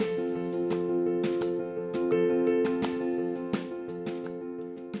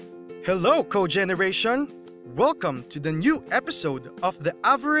Hello, co-generation! Welcome to the new episode of The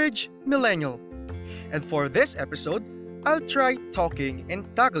Average Millennial. And for this episode, I'll try talking in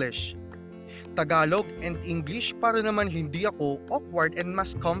Taglish. Tagalog and English para naman hindi ako awkward and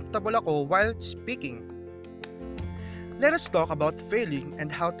mas comfortable ako while speaking. Let us talk about failing and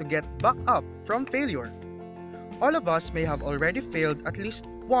how to get back up from failure. All of us may have already failed at least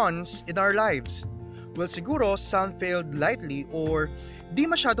once in our lives. Well, siguro some failed lightly or di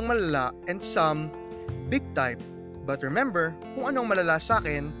masyadong malala and some big time. But remember, kung anong malala sa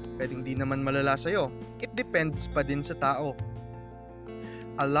akin, pwedeng di naman malala sa'yo. It depends pa din sa tao.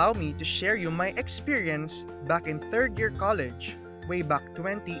 Allow me to share you my experience back in third year college, way back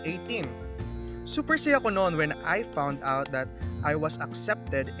 2018. Super saya ko noon when I found out that I was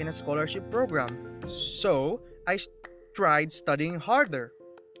accepted in a scholarship program. So, I tried studying harder.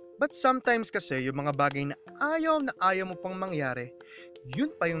 But sometimes kasi yung mga bagay na ayaw mo pang mangyari, yun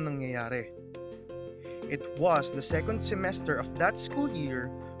pa yung nangyayari. It was the second semester of that school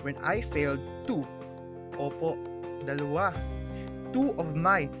year when I failed two of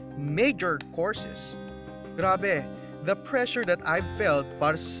my major courses. Grabe, the pressure that I felt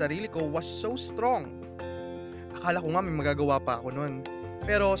para sa sarili ko was so strong. Akala ko nga may magagawa pa ako nun.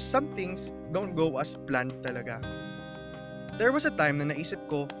 Pero some things don't go as planned talaga. There was a time na naisip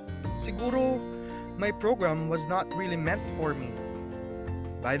ko, siguro my program was not really meant for me.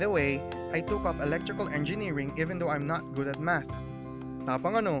 By the way, I took up electrical engineering even though I'm not good at math.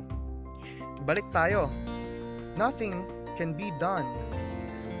 Tapang ano? Balik tayo. Nothing can be done.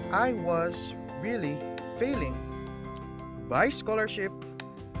 I was really failing. Bye scholarship.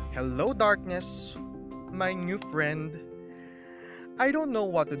 Hello darkness, my new friend. I don't know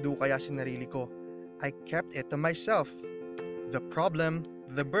what to do kaya sinarili ko. I kept it to myself. The problem,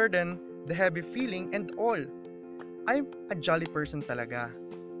 the burden, the heavy feeling, and all. I'm a jolly person talaga.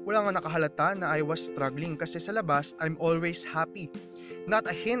 Wala nga nakahalata na I was struggling kasi sa labas, I'm always happy. Not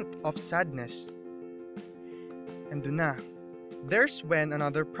a hint of sadness. And dun na, there's when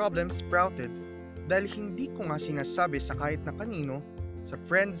another problem sprouted. Dahil hindi ko nga sinasabi sa kahit na kanino, sa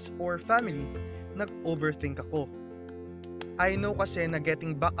friends or family, nag-overthink ako. I know kasi na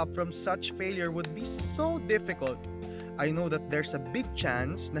getting back up from such failure would be so difficult. I know that there's a big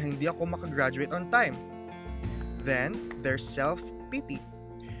chance na hindi ako makagraduate on time. Then, there's self-pity.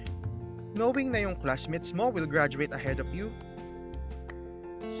 Knowing na yung classmates mo will graduate ahead of you.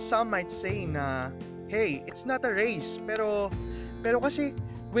 Some might say na, hey, it's not a race. Pero kasi,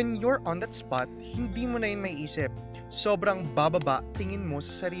 when you're on that spot, hindi mo na yun may isip. Sobrang bababa tingin mo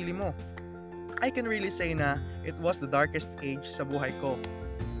sa sarili mo. I can really say na it was the darkest age sa buhay ko.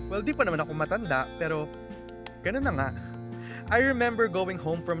 Well, di pa naman ako matanda, pero ganun na nga. I remember going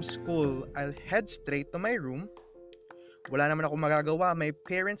home from school, I'll head straight to my room. Wala naman ako magagawa, my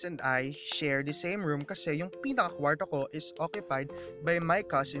parents and I share the same room kasi yung pinaka-kwarto ko is occupied by my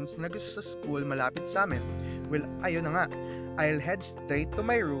cousins na gusto sa school malapit sa amin. Well, ayun na nga. I'll head straight to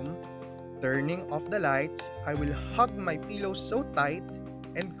my room, turning off the lights, I will hug my pillow so tight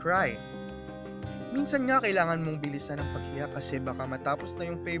and cry. Minsan nga kailangan mong bilisan ang paghiya kasi baka matapos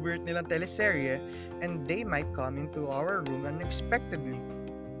na yung favorite nilang teleserye and they might come into our room unexpectedly.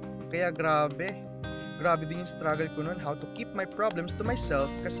 Kaya grabe din yung struggle ko nun how to keep my problems to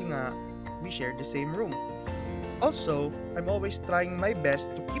myself kasi nga we share the same room. Also, I'm always trying my best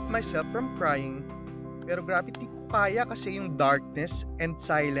to keep myself from crying pero grabe di ko kaya kasi yung darkness and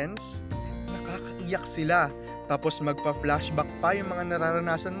silence, nakakaiyak sila tapos magpa-flashback pa yung mga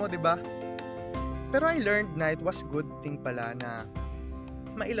nararanasan mo, di ba? Pero I learned na it was good thing pala na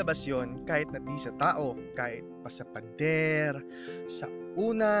mailabas yon kahit na di sa tao, kahit pa sa pader, sa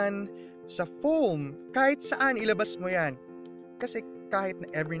unan, sa foam, kahit saan ilabas mo yan. Kasi kahit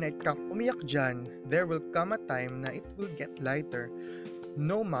na every night kang umiyak dyan, there will come a time na it will get lighter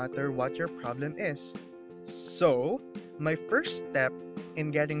no matter what your problem is. So, my first step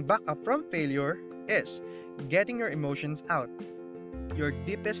in getting back up from failure is getting your emotions out. Your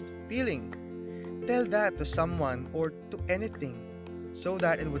deepest feeling. Tell that to someone or to anything so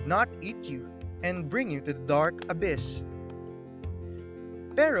that it would not eat you and bring you to the dark abyss.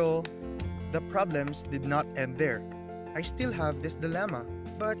 Pero, the problems did not end there. I still have this dilemma,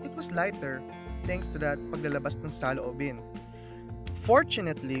 but it was lighter thanks to that paglalabas ng saloobin.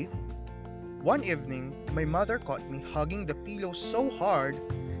 Fortunately, one evening, my mother caught me hugging the pillow so hard,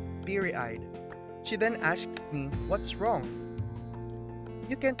 teary-eyed. She then asked me, "What's wrong?"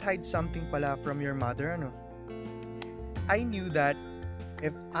 You can't hide something pala from your mother, ano? I knew that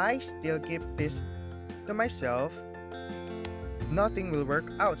if I still keep this to myself, nothing will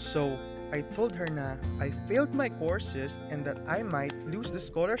work out. So, I told her na I failed my courses and that I might lose the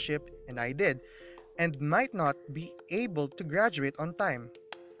scholarship, and I did, and might not be able to graduate on time,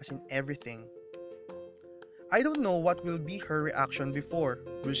 as in everything. I don't know what will be her reaction before.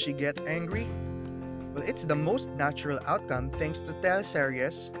 Will she get angry? Well, it's the most natural outcome thanks to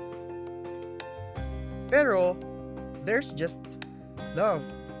teleseries. Pero, there's just love.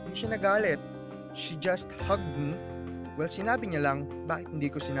 Hindi siya nagalit. She just hugged me. Well, sinabi niya lang, bakit hindi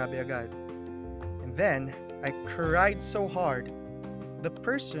ko sinabi agad? And then, I cried so hard. The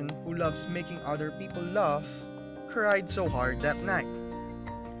person who loves making other people laugh cried so hard that night.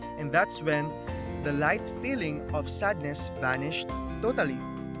 And that's when the light feeling of sadness vanished totally.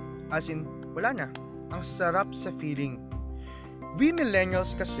 As in, wala na. Ang sarap sa feeling. We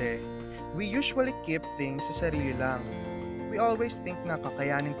millennials kasi, we usually keep things sa sarili lang. We always think na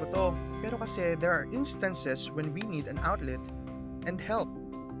kakayanin ko to, pero kasi there are instances when we need an outlet and help.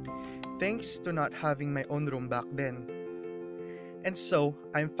 Thanks to not having my own room back then. And so,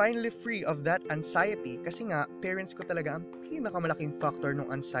 I'm finally free of that anxiety kasi nga, parents ko talaga ang pinakamalaking factor ng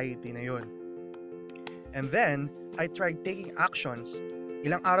anxiety na yun. And then, I tried taking actions.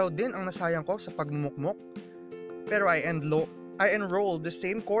 Ilang araw din ang nasayang ko sa pagmumukmok. Pero I enrolled the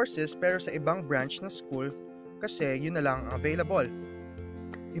same courses pero sa ibang branch na school kasi yun na lang ang available.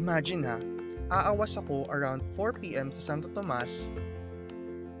 Imagine ha, aawas ako around 4 p.m. sa Santo Tomas,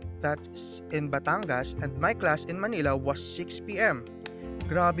 that's in Batangas, and my class in Manila was 6 p.m.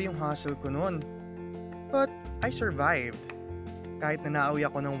 Grabe yung hassle ko nun. But I survived. Kahit na nauwi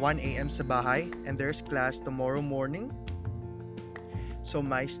ako ng 1 a.m. sa bahay and there's class tomorrow morning. So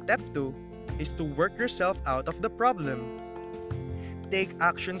my step 2 is to work yourself out of the problem. Take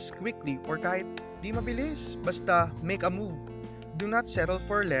actions quickly or kahit di mabilis, basta make a move. Do not settle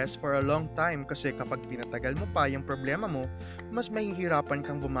for less for a long time kasi kapag pinatagal mo pa yung problema mo, mas mahihirapan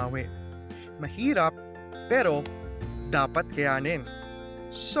kang bumawi. Mahirap, pero dapat kayanin.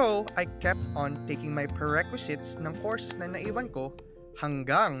 So, I kept on taking my prerequisites ng courses na naiwan ko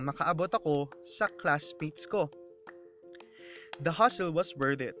hanggang makaabot ako sa classmates ko. The hustle was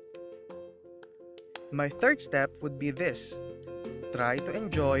worth it. My third step would be this. Try to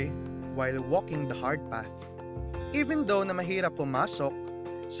enjoy while walking the hard path. Even though na mahirap pumasok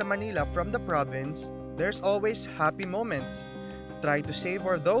sa Manila from the province, there's always happy moments. Try to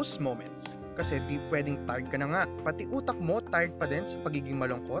savor those moments. Kasi di pwedeng tired ka na nga. Pati utak mo tired pa din sa pagiging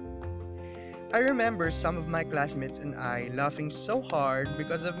malungkot. I remember some of my classmates and I laughing so hard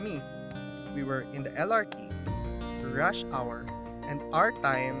because of me. We were in the LRT, rush hour, and our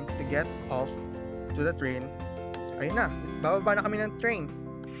time to get off to the train. Ayun na, bababa na kami ng train.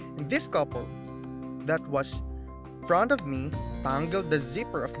 And this couple that was front of me tangled the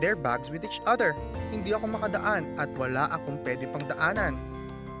zipper of their bags with each other. Hindi ako makadaan at wala akong pwede pang daanan.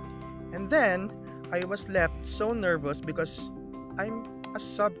 And then, I was left so nervous because I'm a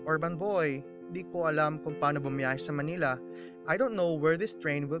suburban boy. Di ko alam kung paano bumiyahe sa Manila. I don't know where this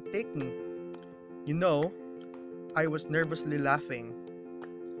train will take me. You know, I was nervously laughing.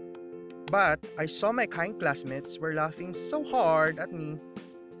 But I saw my kind classmates were laughing so hard at me,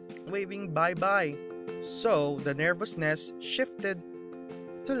 waving bye-bye. So, the nervousness shifted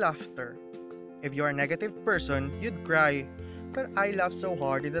to laughter. If you're a negative person, you'd cry. But I laughed so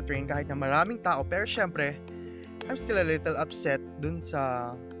hard in the train kahit na maraming tao. Pero syempre, I'm still a little upset dun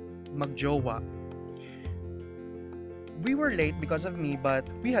sa magjowa. We were late because of me, but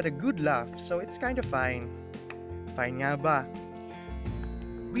we had a good laugh, so it's kind of fine. Fine nga ba?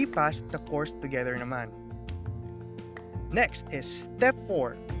 We passed the course together naman. Next is step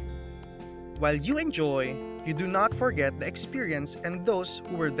 4. While you enjoy, you do not forget the experience and those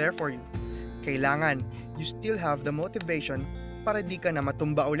who were there for you. Kailangan, you still have the motivation para di ka na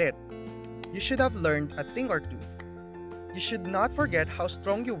matumba ulit. You should have learned a thing or two. You should not forget how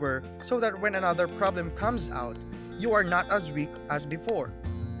strong you were so that when another problem comes out, you are not as weak as before.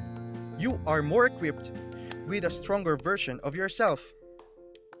 You are more equipped with a stronger version of yourself.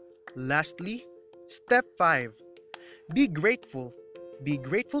 Lastly, step 5. Be grateful. Be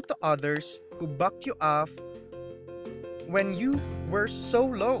grateful to others who backed you up when you were so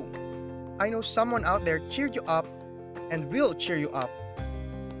low. I know someone out there cheered you up and will cheer you up.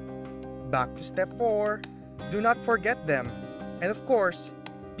 Back to step 4. Do not forget them. And of course,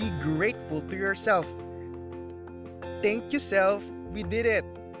 be grateful to yourself. Thank you, self. We did it.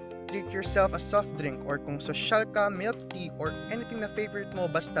 Treat yourself a soft drink or kung social ka, milk tea or anything na favorite mo,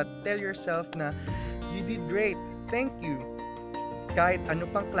 basta tell yourself na you did great. Thank you. Kahit ano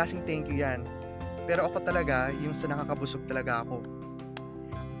pang klaseng thank you yan. Pero ako talaga, yung sa nakakabusog talaga ako.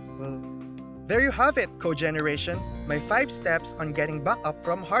 Well, there you have it, co-generation. My 5 steps on getting back up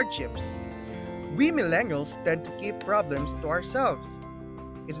from hardships. We millennials tend to keep problems to ourselves.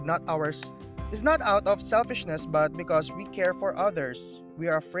 It's not ours. It's not out of selfishness, but because we care for others. We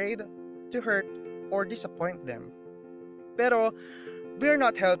are afraid to hurt or disappoint them. Pero we are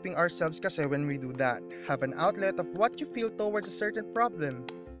not helping ourselves kasi when we do that. Have an outlet of what you feel towards a certain problem.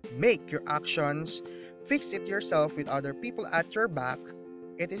 Make your actions, fix it yourself with other people at your back.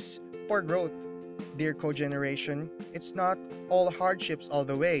 It is for growth. Dear co-generation, it's not all hardships all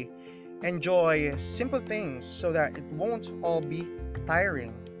the way. Enjoy simple things so that it won't all be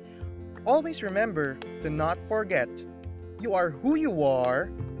tiring. Always remember to not forget you are who you are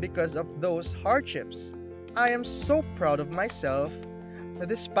because of those hardships. I am so proud of myself that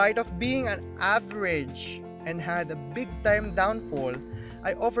despite of being an average and had a big time downfall,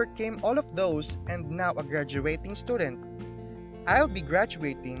 I overcame all of those and now a graduating student. I'll be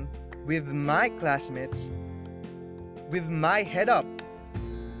graduating with my classmates with my head up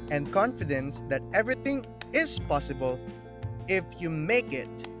and confidence that everything is possible if you make it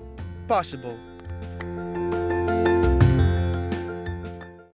possible.